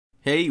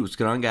Hey, what's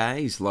going on,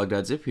 guys?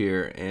 Logdotzip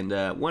here, and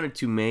wanted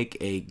to make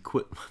a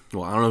quick,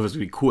 well, I don't know if it's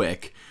going to be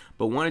quick,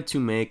 but wanted to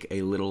make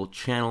a little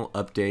channel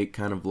update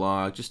kind of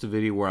vlog, just a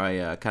video where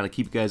I kind of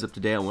keep you guys up to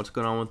date on what's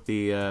going on with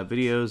the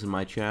videos and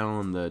my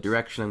channel and the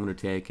direction I'm going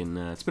to take, and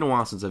it's been a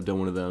while since I've done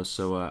one of those,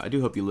 so I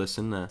do hope you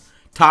listen.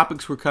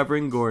 Topics we're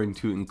covering going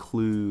to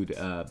include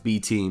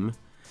B-Team,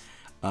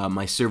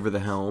 my server,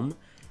 the Helm,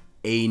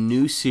 a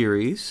new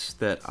series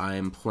that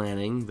I'm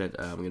planning that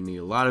I'm going to need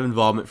a lot of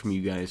involvement from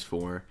you guys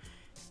for,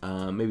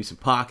 maybe some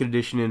Pocket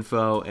Edition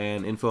info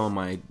and info on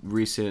my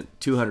recent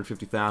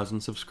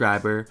 250,000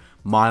 subscriber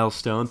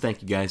milestone.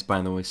 Thank you guys,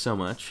 by the way, so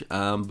much.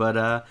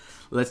 But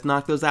let's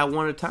knock those out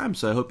one at a time.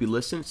 So I hope you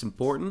listen. It's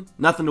important.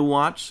 Nothing to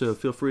watch, so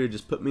feel free to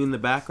just put me in the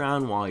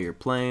background while you're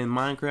playing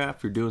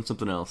Minecraft or doing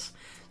something else.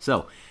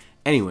 So,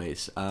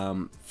 anyways,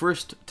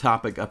 first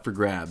topic up for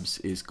grabs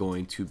is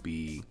going to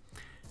be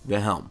the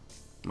Helm,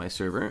 my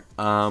server.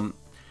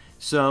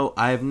 So,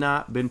 I have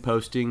not been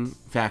posting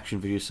faction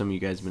videos. Some of you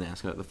guys have been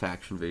asking about the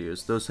faction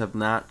videos. Those have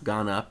not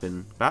gone up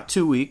in about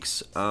 2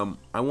 weeks. I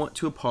want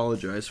to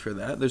apologize for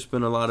that. There's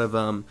been a lot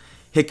of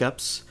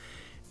hiccups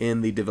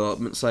in the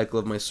development cycle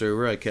of my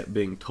server. I kept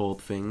being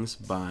told things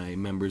by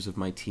members of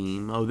my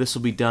team. Oh, this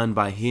will be done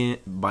by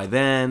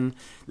then.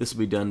 This will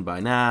be done by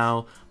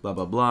now. Blah,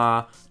 blah,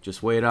 blah.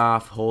 Just wait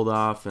off, hold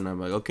off. And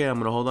I'm like, okay, I'm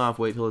going to hold off,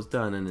 wait till it's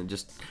done. And it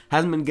just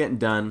hasn't been getting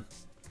done.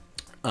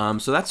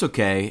 So that's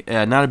okay.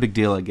 Not a big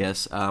deal, I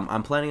guess.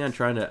 I'm planning on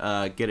trying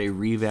to get a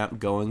revamp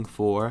going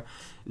for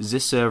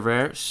this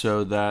server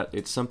so that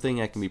it's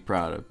something I can be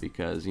proud of,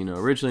 because, you know,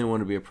 originally it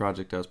wanted to be a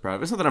project I was proud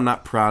of. It's not that I'm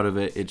not proud of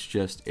it, it's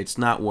just, it's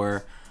not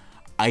where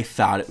I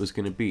thought it was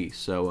going to be.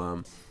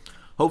 So,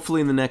 hopefully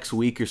in the next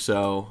week or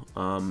so,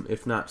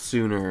 if not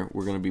sooner,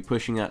 we're going to be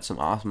pushing out some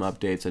awesome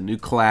updates. A new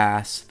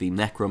class, the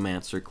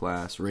Necromancer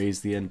class,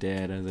 Raise the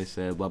Undead, as I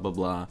said, blah, blah,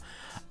 blah.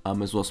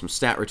 As well as some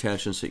stat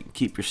retention so you can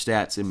keep your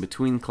stats in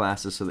between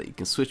classes so that you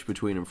can switch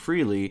between them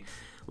freely,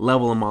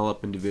 level them all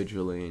up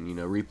individually, and, you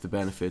know, reap the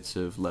benefits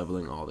of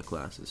leveling all the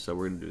classes. So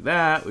we're going to do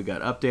that. We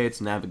got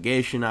updates,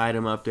 navigation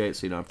item updates,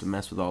 so you don't have to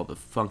mess with all the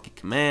funky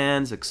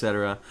commands,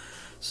 etc.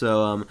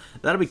 So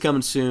that'll be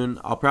coming soon.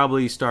 I'll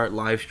probably start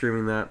live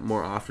streaming that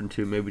more often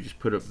too. Maybe just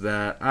put up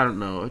that. I don't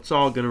know. It's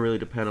all going to really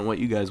depend on what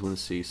you guys want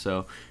to see.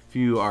 So if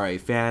you are a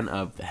fan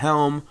of the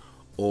Helm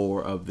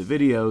or of the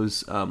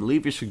videos,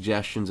 leave your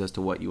suggestions as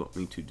to what you want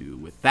me to do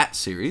with that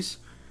series.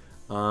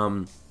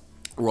 We're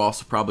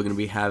also probably going to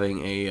be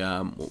having a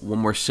one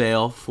more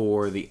sale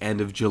for the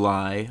end of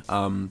July.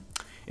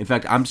 In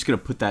fact, I'm just going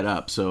to put that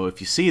up. So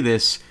if you see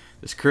this,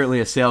 there's currently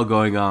a sale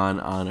going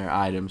on our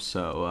items.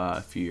 So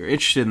if you're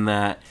interested in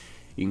that,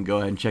 you can go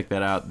ahead and check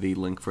that out. The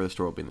link for the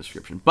store will be in the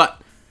description.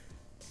 But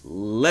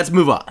let's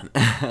move on.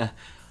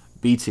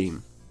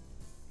 B-Team.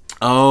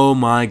 Oh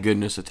my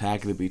goodness,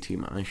 Attack of the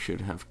B-Team. I should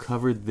have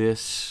covered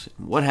this,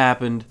 what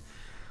happened,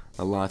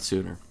 a lot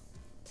sooner.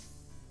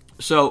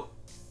 So,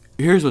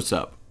 here's what's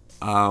up.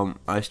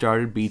 I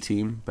started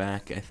B-Team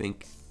back, I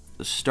think,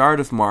 the start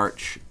of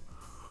March.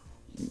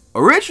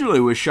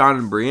 Originally with Sean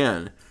and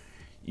Brienne.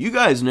 You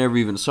guys never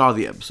even saw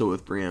the episode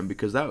with Brienne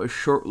because that was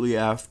shortly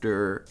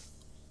after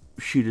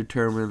she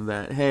determined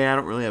that, hey, I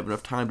don't really have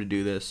enough time to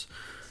do this.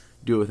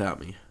 Do it without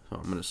me. So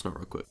I'm going to snort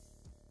real quick.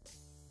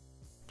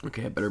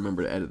 Okay, I better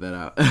remember to edit that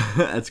out.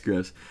 That's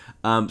gross.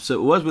 So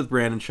it was with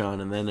Brandon and Sean,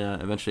 and then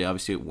eventually,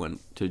 obviously, it went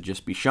to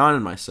just be Sean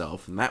and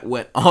myself, and that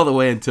went all the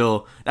way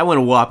until, that went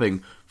a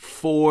whopping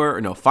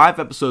 5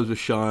 episodes with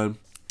Sean.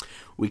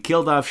 We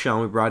killed off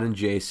Sean, we brought in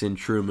Jason,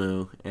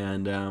 Trumu,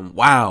 and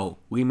wow,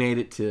 we made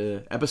it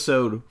to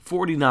episode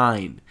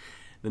 49.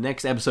 The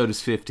next episode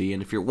is 50,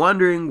 and if you're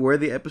wondering where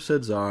the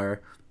episodes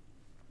are,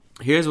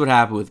 here's what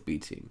happened with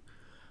B-Team.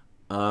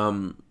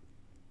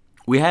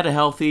 We had a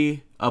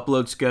healthy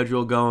upload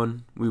schedule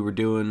going. We were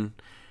doing,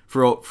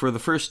 for the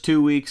first 2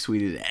 weeks, we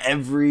did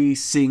every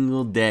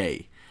single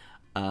day.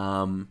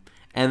 And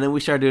then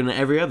we started doing it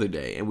every other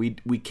day. And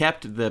we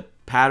kept the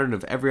pattern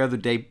of every other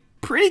day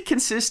pretty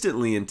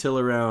consistently until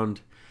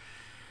around,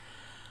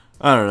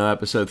 I don't know,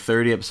 episode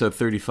 30, episode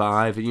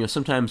 35. And, you know,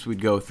 sometimes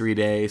we'd go 3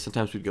 days,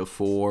 sometimes we'd go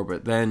 4.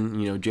 But then,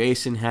 you know,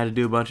 Jason had to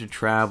do a bunch of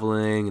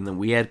traveling, and then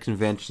we had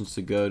conventions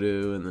to go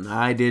to, and then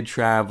I did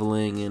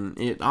traveling, and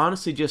it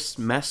honestly just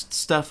messed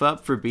stuff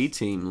up for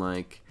B-Team.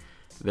 Like,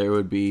 there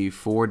would be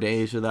 4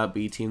 days without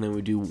B-Team, then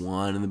we'd do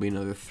 1, and there'd be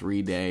another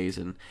 3 days.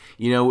 And,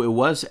 you know, it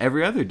was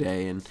every other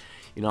day. And,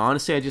 you know,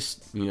 honestly, I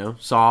just, you know,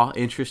 saw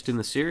interest in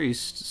the series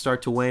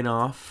start to wane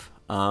off.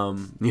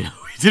 You know,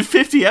 we did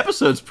 50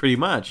 episodes pretty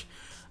much.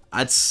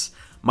 That's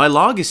my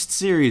longest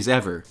series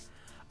ever.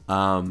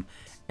 I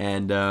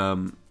don't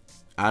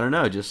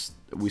know, just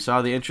we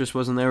saw the interest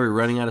wasn't there. We were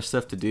running out of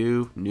stuff to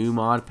do. New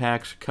mod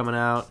packs are coming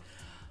out.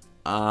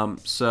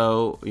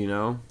 So, you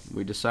know,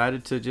 we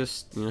decided to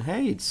just, you know,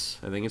 hey,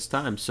 I think it's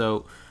time.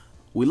 So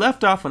we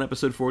left off on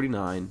episode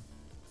 49.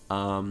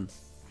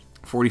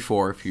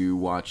 44 if you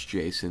watch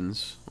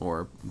Jason's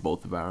or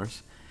both of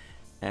ours.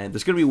 And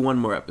there's going to be one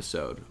more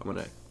episode. I'm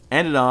going to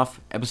end it off,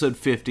 episode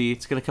 50.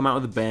 It's going to come out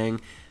with a bang.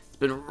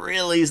 been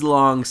really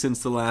long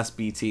since the last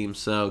B team,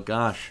 so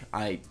gosh,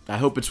 I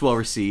hope it's well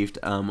received.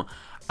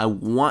 I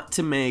want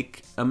to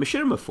make a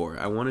machinima for it.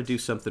 I want to do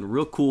something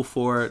real cool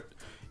for it,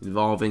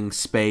 involving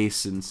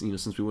space, and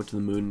since we went to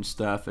the moon and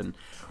stuff, and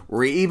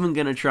we're even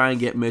gonna try and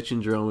get Mitch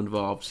and Jerome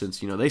involved, since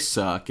they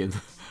suck, and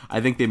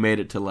I think they made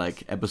it to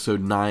like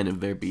episode 9 of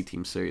their B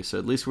team series, so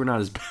at least we're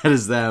not as bad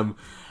as them.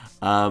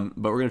 But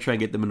we're gonna try and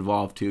get them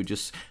involved too.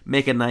 Just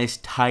make a nice,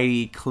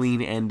 tidy,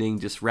 clean ending.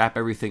 Just wrap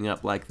everything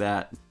up like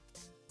that.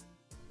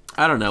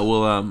 I don't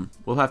know.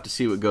 We'll have to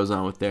see what goes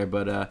on with there.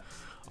 But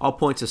all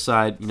points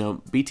aside,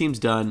 B team's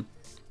done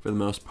for the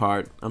most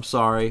part. I'm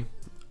sorry,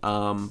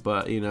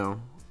 but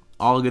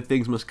all good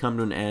things must come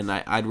to an end.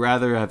 I'd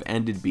rather have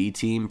ended B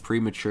team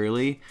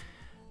prematurely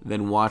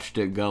than watched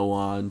it go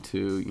on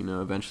to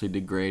eventually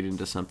degrade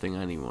into something I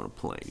didn't even want to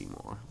play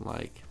anymore.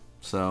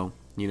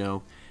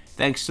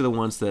 Thanks to the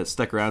ones that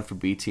stuck around for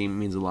B team. It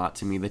means a lot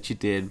to me that you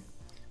did.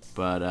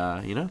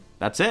 But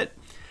that's it.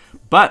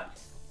 But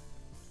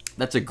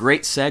that's a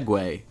great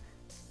segue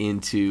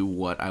into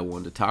what I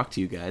wanted to talk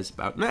to you guys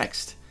about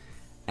next,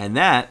 and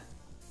that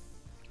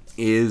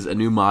is a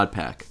new mod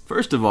pack.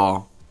 First of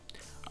all,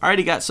 I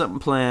already got something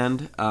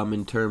planned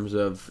in terms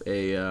of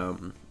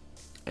I'm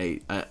not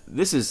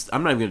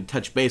even going to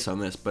touch base on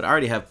this, but I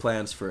already have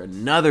plans for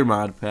another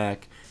mod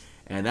pack,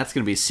 and that's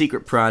going to be a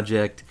secret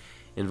project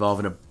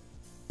involving a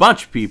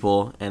bunch of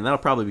people, and that'll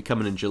probably be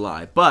coming in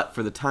July. But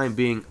for the time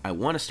being, I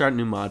want to start a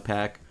new mod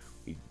pack.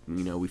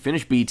 We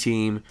finished B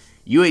team,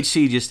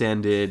 UHC just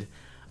ended,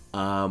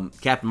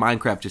 Captain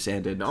Minecraft just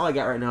ended, and all I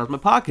got right now is my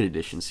Pocket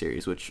Edition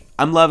series, which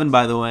I'm loving,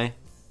 by the way.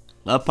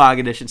 Love Pocket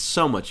Edition,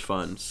 so much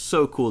fun,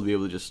 so cool to be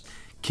able to just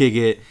kick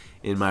it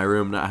in my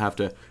room, not have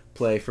to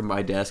play from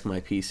my desk and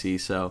my PC.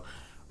 So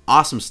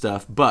awesome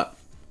stuff. But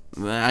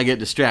I get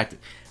distracted.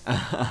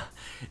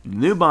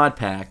 New mod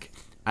pack.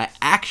 I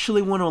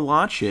actually want to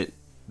launch it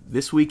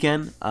this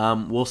weekend.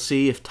 We'll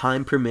see if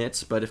time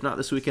permits, but if not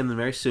this weekend, then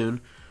very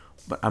soon.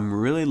 But I'm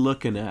really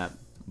looking at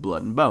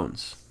Blood and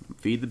Bones.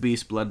 Feed the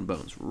Beast, Blood and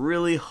Bones.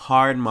 Really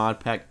hard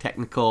mod pack,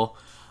 technical.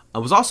 I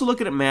was also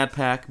looking at Mad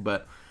Pack,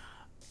 but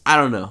I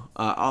don't know.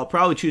 I'll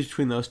probably choose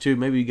between those two.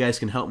 Maybe you guys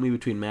can help me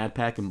between Mad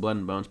Pack and Blood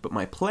and Bones. But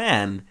my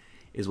plan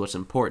is what's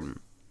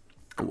important.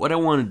 What I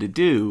wanted to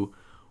do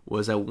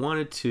was I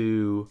wanted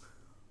to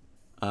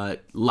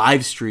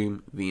live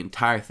stream the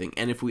entire thing.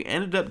 And if we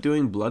ended up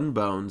doing Blood and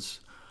Bones,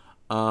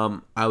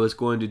 I was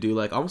going to do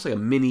almost like a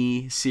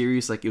mini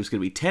series. Like it was going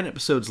to be 10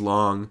 episodes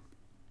long.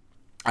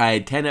 I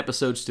had 10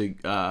 episodes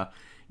to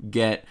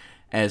get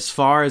as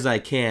far as I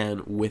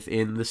can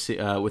within the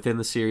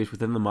series,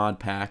 within the mod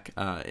pack.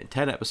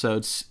 10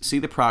 episodes, see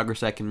the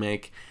progress I can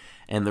make.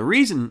 And the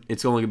reason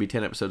it's only going to be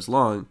 10 episodes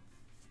long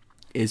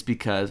is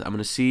because I'm going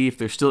to see if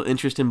there's still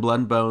interest in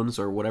Blood and Bones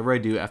or whatever I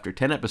do after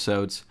 10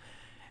 episodes.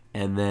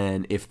 And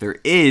then if there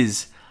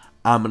is,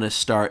 I'm going to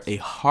start a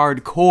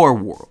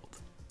hardcore world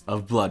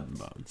of Blood and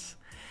Bones.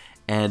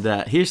 And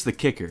here's the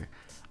kicker.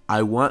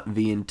 I want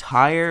the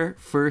entire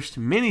first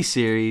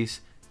miniseries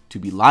to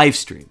be live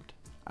streamed.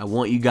 I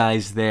want you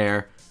guys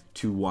there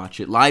to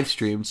watch it live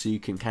streamed so you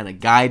can kind of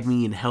guide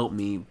me and help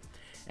me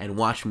and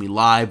watch me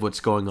live what's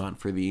going on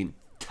for the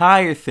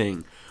entire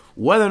thing.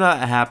 Whether or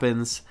not it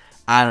happens,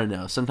 I don't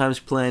know. Sometimes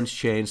plans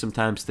change.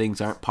 Sometimes things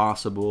aren't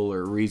possible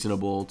or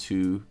reasonable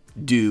to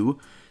do.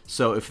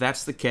 So if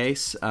that's the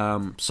case,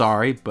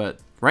 sorry, but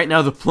right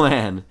now the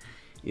plan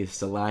is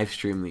to live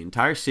stream the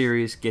entire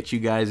series, get you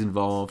guys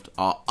involved.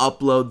 I'll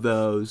upload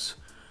those,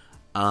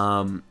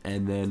 and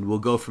then we'll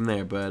go from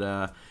there.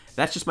 But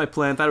that's just my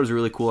plan. Thought it was a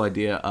really cool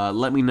idea.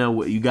 Let me know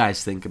what you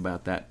guys think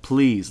about that.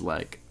 Please,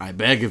 I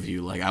beg of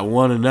you. I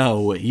want to know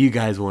what you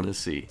guys want to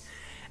see.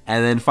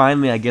 And then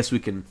finally, I guess we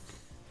can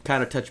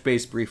kind of touch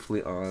base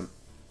briefly on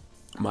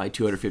my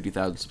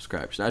 250,000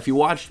 subscribers. Now, if you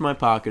watched my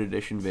Pocket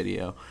Edition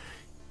video,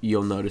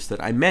 you'll notice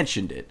that I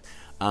mentioned it.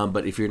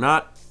 But if you're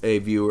not a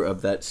viewer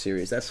of that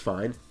series, that's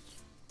fine.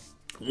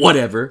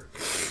 Whatever.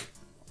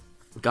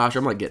 Gosh,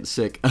 I'm getting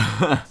sick.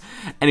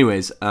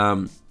 Anyways,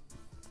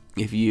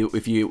 if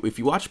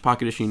you watch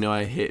Pocket Edition, you know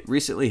I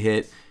recently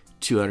hit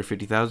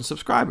 250,000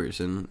 subscribers,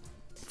 and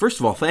first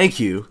of all, thank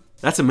you.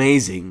 That's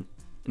amazing.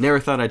 Never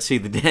thought I'd see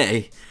the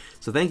day.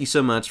 So thank you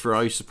so much for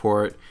all your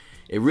support.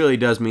 It really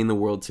does mean the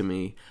world to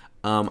me.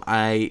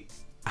 I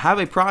have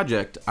a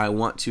project I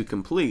want to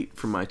complete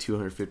for my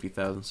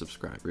 250,000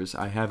 subscribers.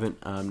 I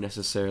haven't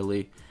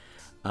necessarily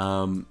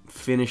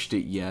finished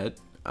it yet.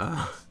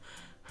 I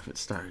haven't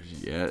started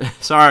yet.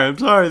 I'm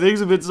sorry. Things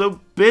have been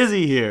so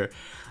busy here.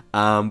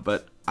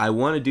 But I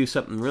want to do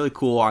something really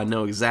cool. I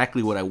know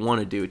exactly what I want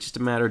to do. It's just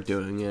a matter of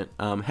doing it.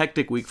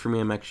 Hectic week for me.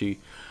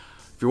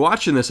 If you're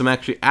watching this, I'm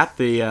actually at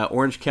the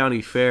Orange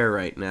County Fair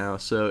right now.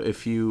 So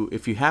if you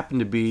happen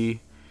to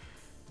be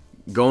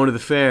going to the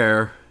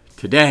fair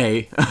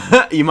today,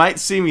 you might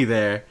see me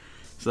there.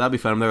 So that'll be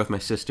fun. I'm there with my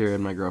sister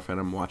and my girlfriend.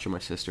 I'm watching my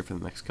sister for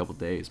the next couple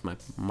days. My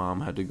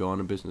mom had to go on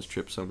a business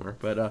trip somewhere.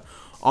 But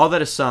all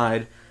that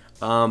aside,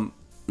 I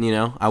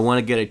want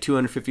to get a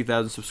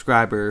 250,000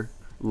 subscriber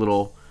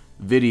little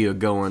video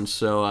going.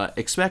 So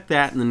expect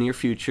that in the near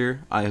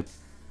future. I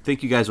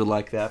think you guys would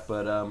like that.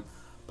 But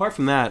apart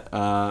from that,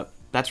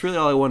 that's really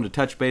all I wanted to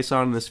touch base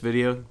on in this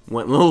video.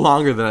 Went a little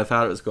longer than I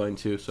thought it was going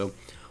to. So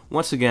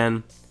once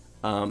again,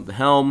 the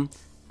Helm,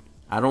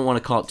 I don't want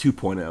to call it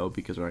 2.0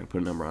 because we're not going to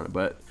put a number on it,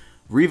 but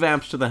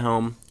revamps to the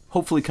Helm,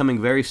 hopefully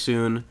coming very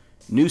soon.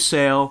 New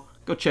sale,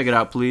 go check it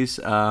out, please.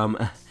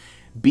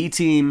 B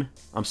Team,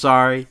 I'm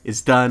sorry,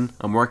 it's done.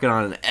 I'm working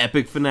on an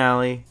epic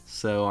finale,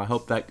 so I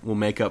hope that will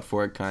make up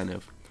for it, kind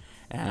of.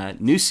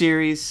 New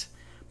series,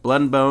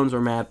 Blood and Bones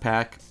or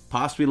Modpack,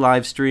 possibly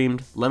live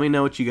streamed. Let me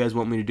know what you guys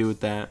want me to do with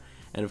that.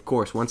 And of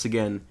course, once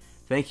again,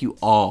 thank you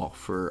all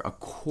for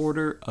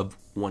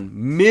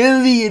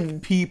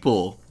 250,000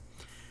 people,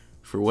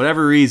 for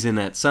whatever reason,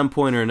 at some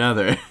point or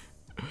another,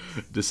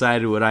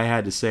 decided what I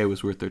had to say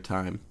was worth their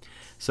time.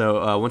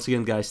 So once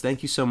again, guys,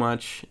 thank you so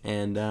much,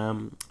 and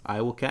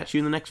I will catch you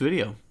in the next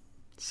video.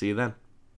 See you then.